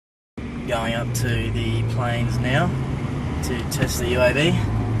going up to the planes now to test the UAV.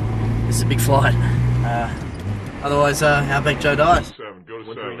 This is a big flight. Otherwise, Outback Joe dies. Go to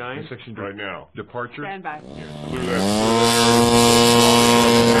 139, section right now. Departure. Stand by. Clear that.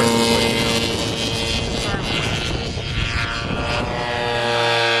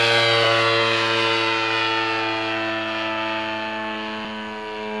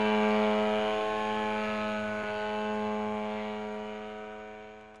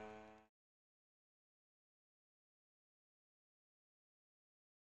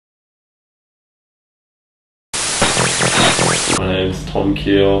 My name's Tom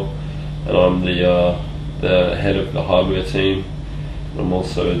Keel, and I'm the head of the hardware team. I'm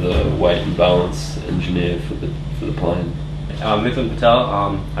also the weight and balance engineer for the plane. Mithun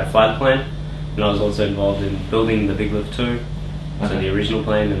Patel, I fly the plane, and I was also involved in building the Big Lift 2, so the original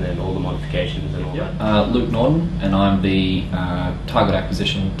plane, and then all the modifications and all that. Luke Norton, and I'm the target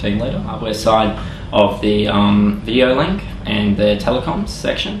acquisition team leader. Hardware side of the video link and the telecoms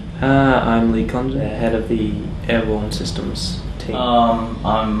section. I'm Lee Conde, head of the airborne systems team.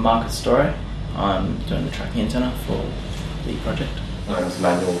 I'm Marcus Story. I'm doing the tracking antenna for the project. My name is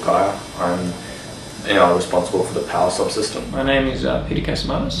Manuel Gaia. I'm responsible for the power subsystem. My name is Peter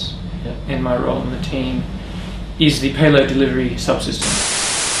Casamatos, and my role in the team is the payload delivery subsystem.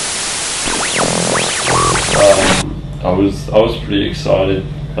 I was pretty excited.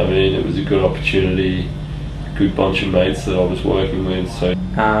 I mean, it was a good opportunity, a good bunch of mates that I was working with. So, do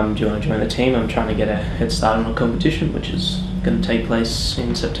you want to join the team? I'm trying to get a head start on a competition, which is going to take place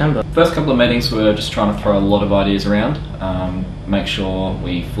in September. First couple of meetings were just trying to throw a lot of ideas around, make sure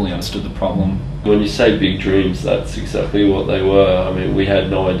we fully understood the problem. When you say big dreams, that's exactly what they were. I mean, we had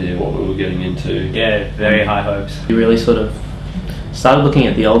no idea what we were getting into. Yeah, very high hopes. We really sort of started looking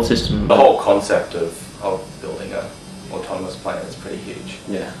at the old system. The whole concept of building an autonomous plane is pretty huge.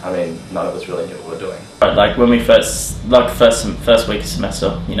 Yeah. I mean, none of us really knew what we were doing. Like when we first week of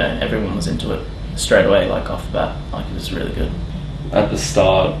semester, everyone was into it straight away, like off the bat. Like it was really good. At the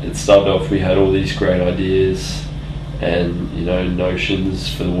start, it started off, we had all these great ideas and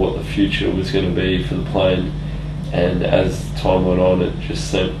notions for what the future was going to be for the plane, and as time went on, it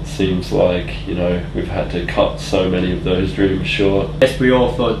just seems like we've had to cut so many of those dreams short. Yes, we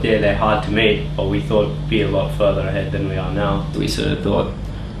all thought they're hard to meet, but we thought we'd be a lot further ahead than we are now. We sort of thought,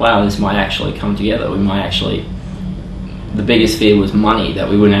 wow, this might actually come together. We might actually. The biggest fear was money, that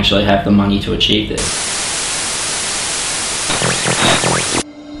we wouldn't actually have the money to achieve this.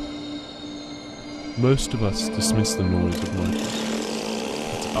 Most of us dismiss the noise of motors,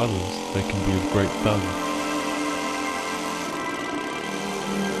 but to others they can be of great value.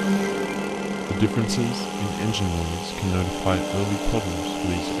 The differences in engine noise can notify early problems for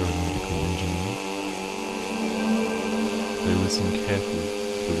these aeronautical engineers. They listen carefully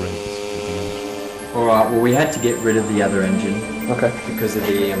to the revs of the engine. Alright, well we had to get rid of the other engine. Okay. Because of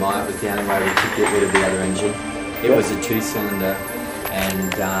the EMI, it was the only way we could get rid of the other engine. It was a two-cylinder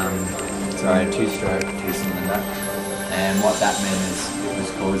and a two-stroke, two-cylinder, and what that meant is it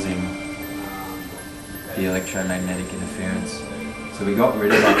was causing the electromagnetic interference. So we got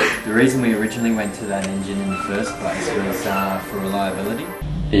rid of it. The reason we originally went to that engine in the first place was for reliability.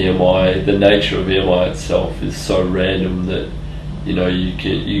 EMI, the nature of EMI itself is so random that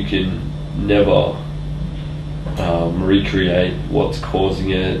you can never recreate what's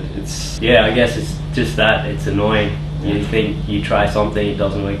causing it. Yeah, I guess it's just that it's annoying. You think you try something, it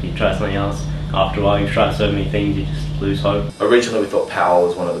doesn't work, you try something else. After a while you've tried so many things, you just lose hope. Originally we thought power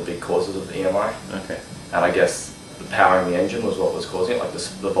was one of the big causes of the EMI. Okay. And I guess the powering the engine was what was causing it, like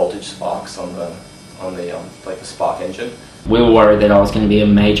the voltage sparks on the spark engine. We were worried that I was going to be a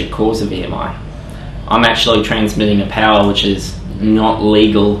major cause of EMI. I'm actually transmitting a power which is not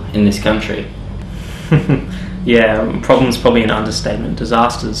legal in this country. Yeah, problem's probably an understatement.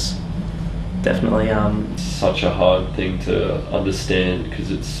 Disasters, definitely. Such a hard thing to understand because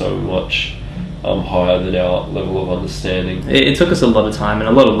it's so much higher than our level of understanding. It took us a lot of time and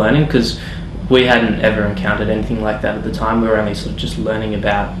a lot of learning because we hadn't ever encountered anything like that at the time. We were only sort of just learning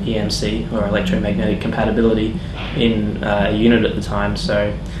about EMC, or electromagnetic compatibility, in a unit at the time,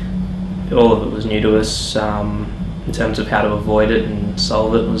 so all of it was new to us. In terms of how to avoid it and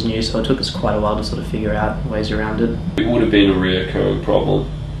solve it was new, so it took us quite a while to sort of figure out ways around it. It would have been a reoccurring problem.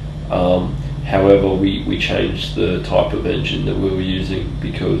 However, we changed the type of engine that we were using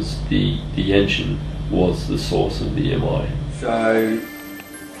because the engine was the source of the EMI. So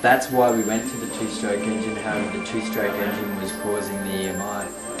that's why we went to the two-stroke engine. However, the two-stroke engine was causing the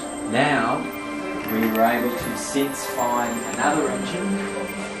EMI. Now we were able to since find another engine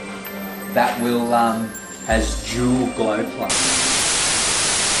that will has dual glow plugs.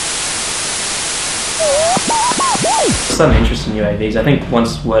 sudden interest in UAVs. I think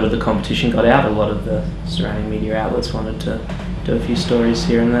once word of the competition got out, a lot of the surrounding media outlets wanted to do a few stories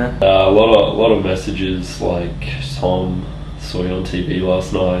here and there. A lot of messages like, Tom, saw you on TV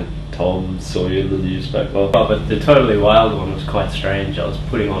last night, Tom, saw you in the newspaper. Oh, but the totally wild one was quite strange. I was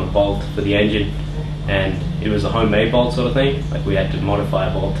putting on a bolt for the engine, and it was a homemade bolt sort of thing. Like, we had to modify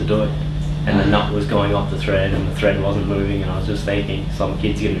a bolt to do it, and the nut was going off the thread and the thread wasn't moving, and I was just thinking some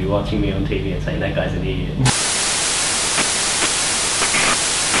kid's going to be watching me on TV and saying that guy's an idiot.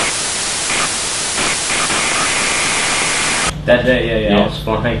 That day, yeah, I was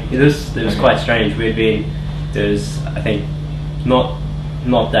flying. It was quite strange. There was, I think, not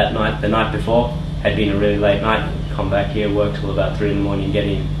that night, the night before, had been a really late night. Come back here, work till about 3 in the morning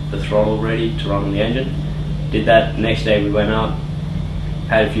getting the throttle ready to run on the engine. Did that. Next day we went out,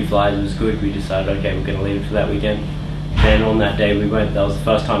 had a few flies, it was good. We decided, okay, we're going to leave it for that weekend. Then on that day we went, that was the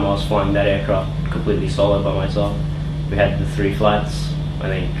first time I was flying that aircraft completely solo by myself. We had the 3 flights. I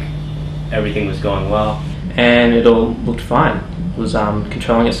think everything was going well. And it all looked fine. It was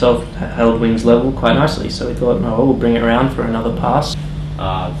controlling itself, held wings level quite nicely, so we thought, oh, we'll bring it around for another pass.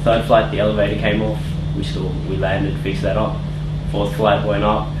 Third flight, the elevator came off. We landed, fixed that up. Fourth flight went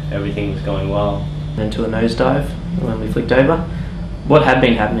up, everything was going well. Into a nosedive when we flicked over. What had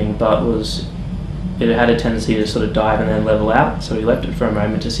been happening, but was it had a tendency to sort of dive and then level out, so we left it for a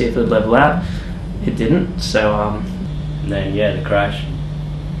moment to see if it would level out. It didn't, so and then, yeah, the crash.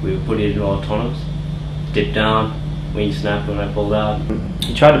 We put it in autonomous, dipped down, wing snapped when I pulled out.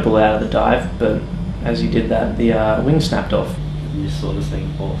 He tried to pull out of the dive, but as he did that, the wing snapped off. You just saw this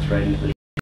thing fall straight into the